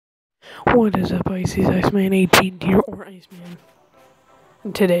What is up, Icy's Iceman 18 here, or Iceman?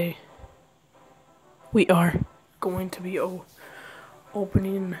 And today, we are going to be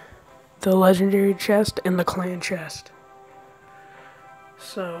opening the legendary chest and the clan chest.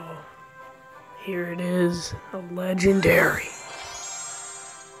 So, here it is, a legendary.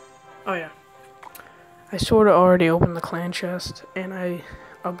 Oh yeah, I sort of already opened the clan chest, and I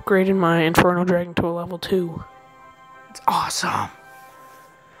upgraded my Inferno Dragon to a level 2. It's awesome.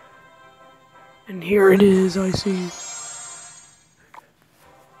 And here it is, Icy.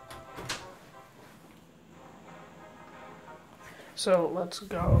 So let's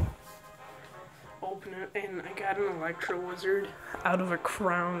go open it, and I got an Electro Wizard out of a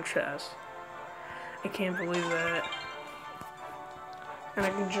crown chest. I can't believe that. And I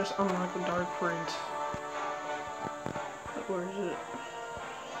can just unlock the Dark Prince. Where is it?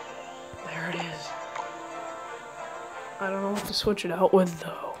 There it is. I don't know what to switch it out with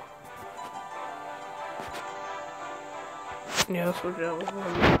though. Yeah, I'll switch it out with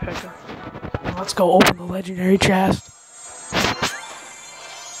one P.E.K.K.A. Now let's go open the legendary chest.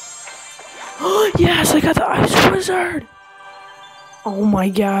 Oh yes, I got the Ice Wizard! Oh my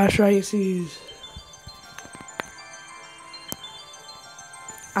gosh, Ices.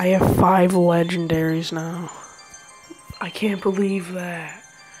 I have 5 legendaries now. I can't believe that.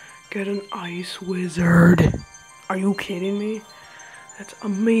 Get an Ice Wizard. Are you kidding me? That's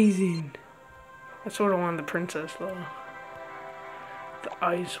amazing. I sort of wanted the princess though. The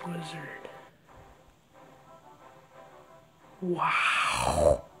Ice Wizard.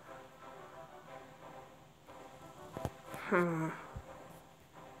 Wow.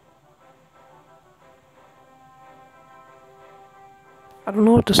 I don't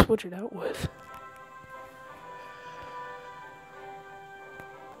know what to switch it out with.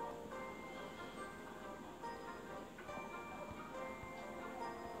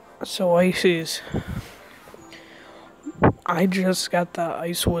 So Ices, I just got the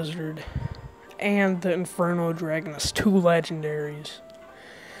Ice Wizard and the Inferno Dragon. That's 2 legendaries.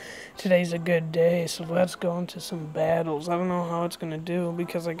 Today's a good day, so let's go into some battles. I don't know how it's gonna do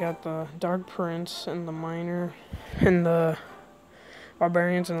because I got the Dark Prince and the Miner and the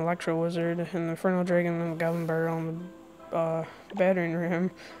Barbarians and Electro Wizard and the Inferno Dragon and the Goblin Barrel and the Battering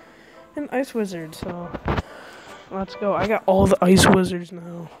Ram and Ice Wizard. So let's go. I got all the Ice Wizards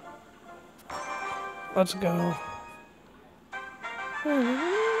now. Let's go.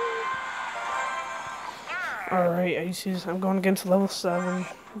 Alright, Ices. I'm going against level 7.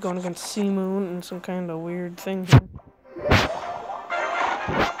 I'm going against Sea Moon and some kind of weird thing here.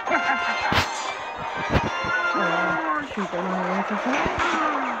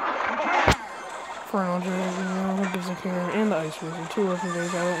 Inferno Dragon, what gives a care? And the Ice Wizard. 2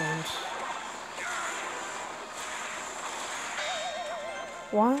 legendaries out at once.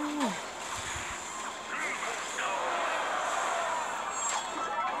 Wow.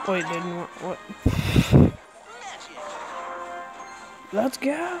 Wait, didn't what? Let's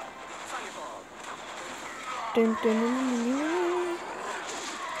go. Dun, dun, dun, dun, dun.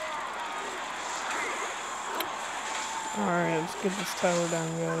 Alright, let's get this tower down,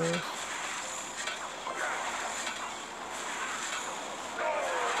 guys.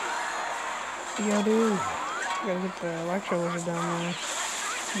 What you gotta do? Gotta get the Electro Wizard down there.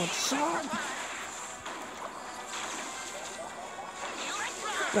 What's up?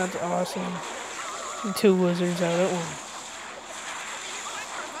 That's awesome. 2 wizards out at once.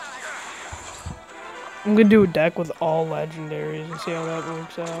 I'm gonna do a deck with all legendaries and see how that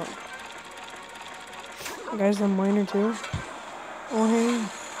works out. Guys, the Miner too. Oh hey.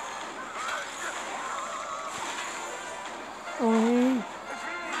 Oh hey.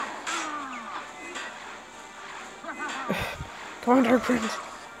 Come on, Dark Prince.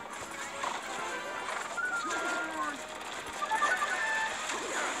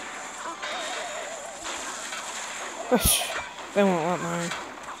 They won't let my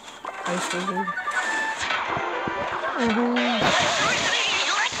Ice Wizard.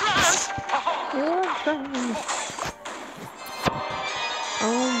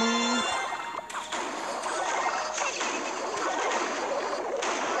 Oh my.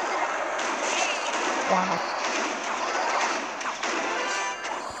 Wow.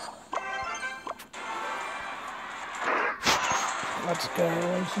 Let's go,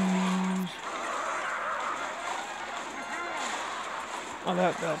 Ices. Oh,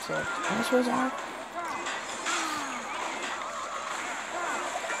 that's it. Ice Wizard.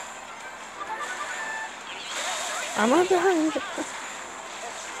 I'm not behind.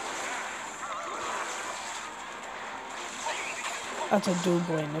 That's a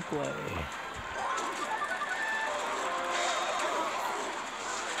double nipple.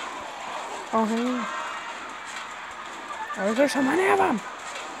 Oh, hey. Why is there so many of them?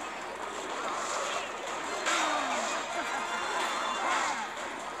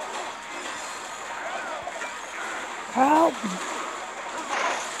 Help!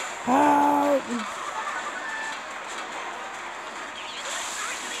 Help!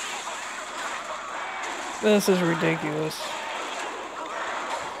 This is ridiculous.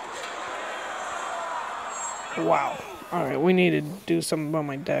 Wow. Alright, we need to do something about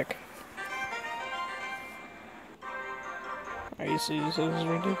my deck. Alright, you see, this is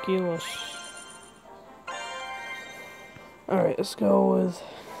ridiculous. Alright, let's go with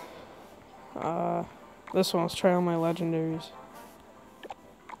this one. Let's try on my legendaries.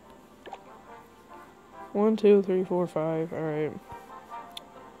 1, 2, 3, 4, 5. Alright.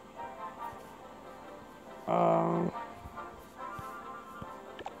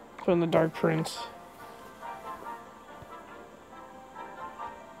 Put in the Dark Prince.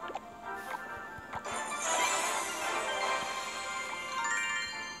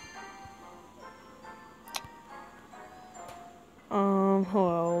 Who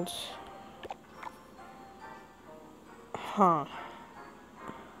else? Huh.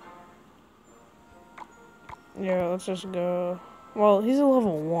 Yeah, let's just go. Well, he's a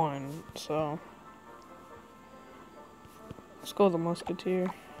level 1, so. Let's go with the Musketeer.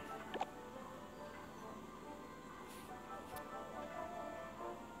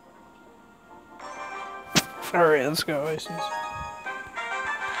 Alright, let's go, Ices.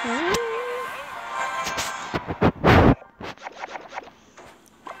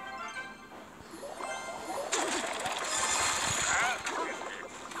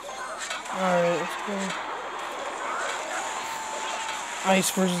 Alright, let's go.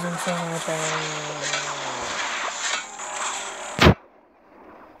 Ice versus Inferno attack.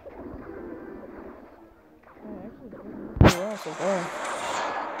 So far.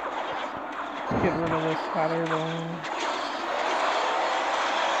 Let's get rid of this hot air balloon.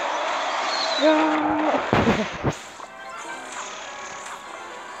 Yeah!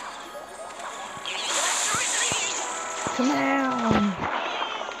 Come on!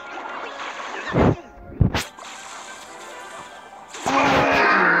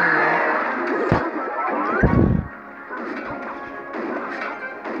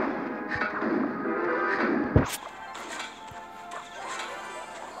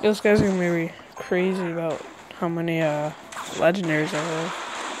 Those guys are gonna be crazy about how many legendaries I have.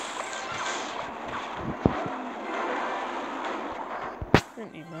 I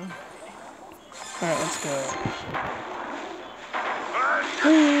didn't need them. Alright, let's go.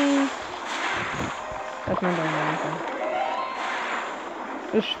 That's not doing anything.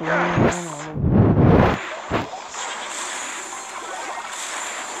 Just swing down on them.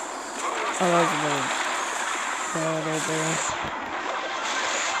 Oh, that's a little bad right there.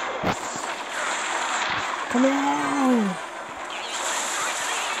 Come on!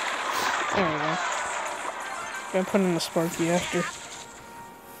 There we go. Gotta put in the Sparky after.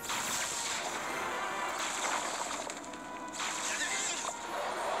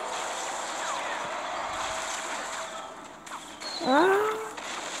 Ah!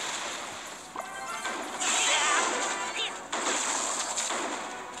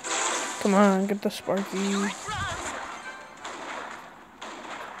 Come on, get the Sparky.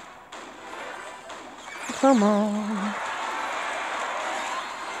 Come on.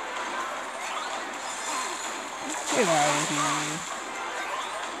 Get out of here.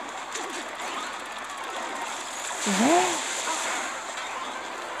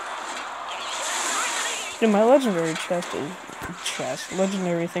 Dude, my legendary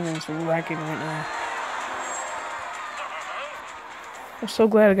legendary thing is wrecking right now. I'm so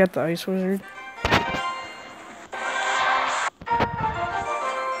glad I got the Ice Wizard.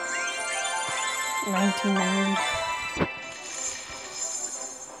 $19.90.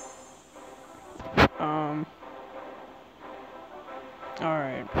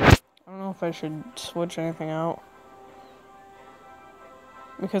 Alright. I don't know if I should switch anything out.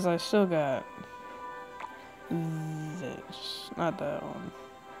 Because I still got this. Not that one.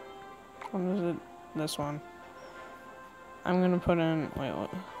 What is it? This one. I'm gonna put in. Wait,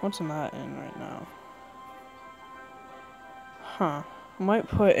 what's not in right now? Huh. I might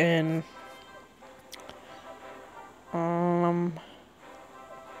put in.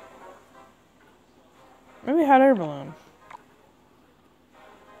 Maybe hot air balloon.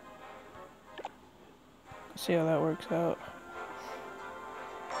 See how that works out.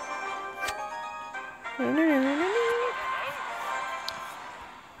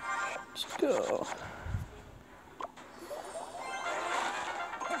 Let's go.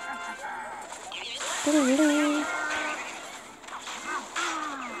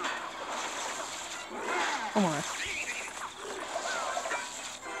 Come on.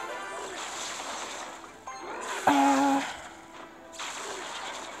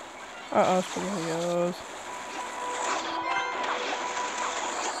 Uh-oh, SpaghettiOs.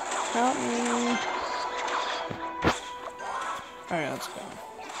 Help me. Alright, let's go.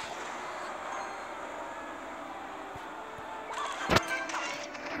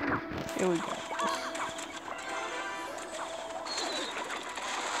 Here we go.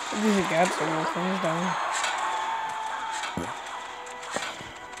 These got some more things down.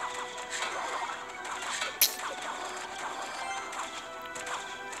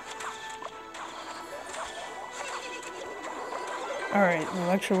 Alright, the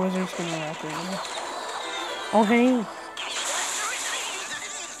Electro Wizard's gonna wrap right now. Oh, hey!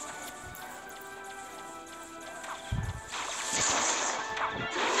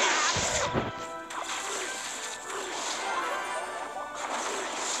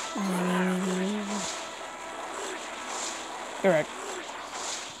 Correct.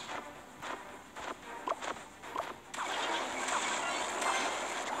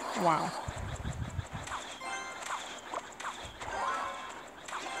 Wow.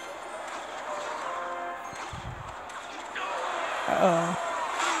 Uh-oh.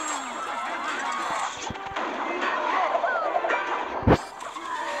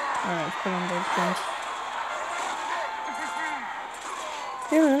 Alright, put on those things.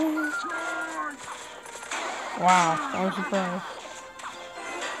 Yeah. Wow, I was surprised.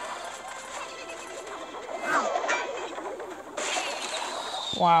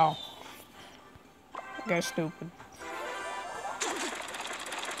 Wow. That guy's stupid.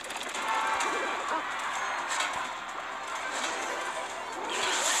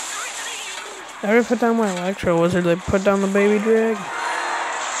 I already put down my Electro Wizard. They put down the baby drag.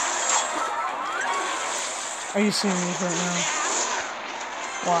 Are you seeing me right now?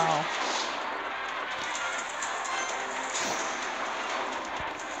 Wow.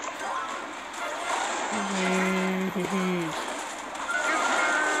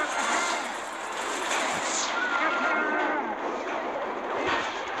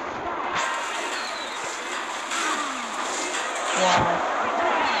 Wow.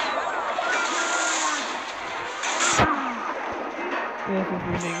 This is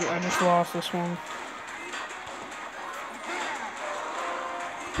ridiculous. I just lost this one.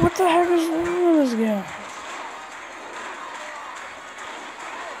 What the heck is wrong with this guy?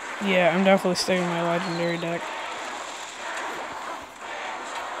 Yeah, I'm definitely sticking with my legendary deck.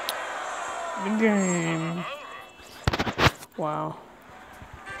 Good game. Wow.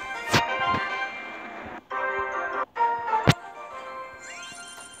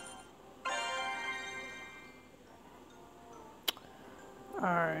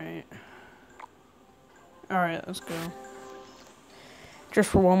 Alright. Alright, let's go. Just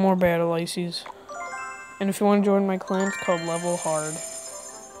for one more battle, Ices. And if you want to join my clan, it's called Level Hard.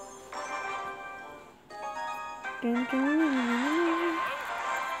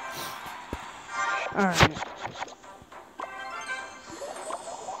 Alright.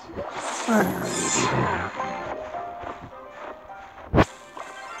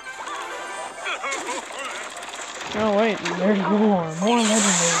 Oh wait, there's more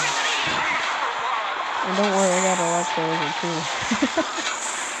legendary. And don't worry, I got Electro Wizard too.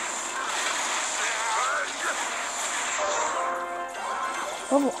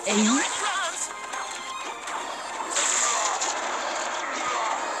 Level 8?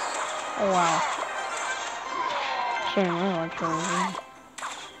 Oh wow. Show you my Electro Wizard.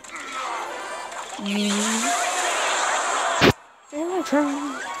 Electro.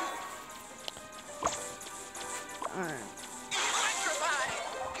 Alright.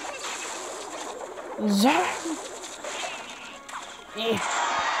 Zap! Yeah.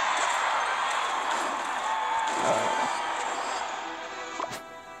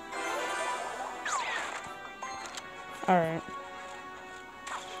 Alright.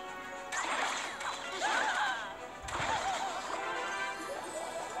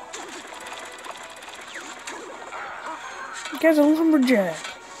 You guys are lumberjack.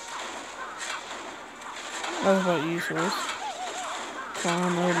 That was about useless.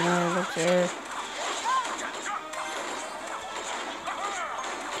 Come on, look there.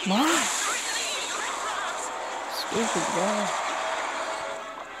 Come on! Stupid guy.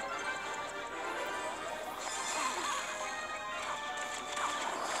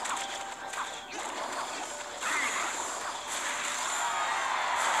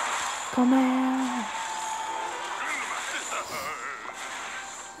 Come on!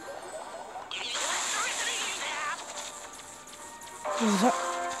 What is that?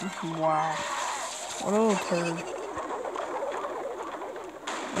 Wow. What a little turd.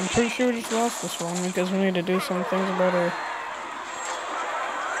 I'm pretty sure we just lost this one because we need to do some things about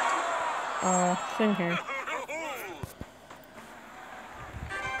our thing here.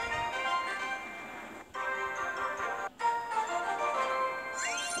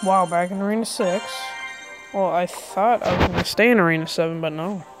 Wow, back in Arena 6. Well, I thought I was going to stay in Arena 7, but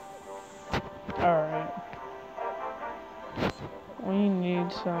no. Alright. We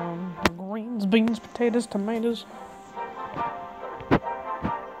need some greens, beans, potatoes, tomatoes.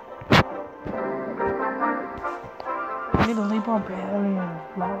 I need to leap on barrier.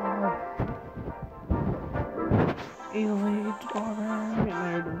 Elite dogger.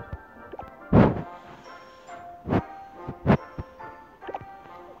 There it is.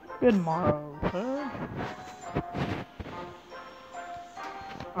 Good morrow, sir.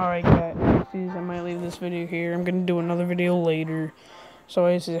 Alright, guys. I might leave this video here. I'm gonna do another video later. So,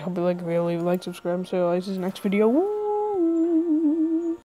 I hope you like the video. Leave a like, subscribe, so I'll see you next video. Woo!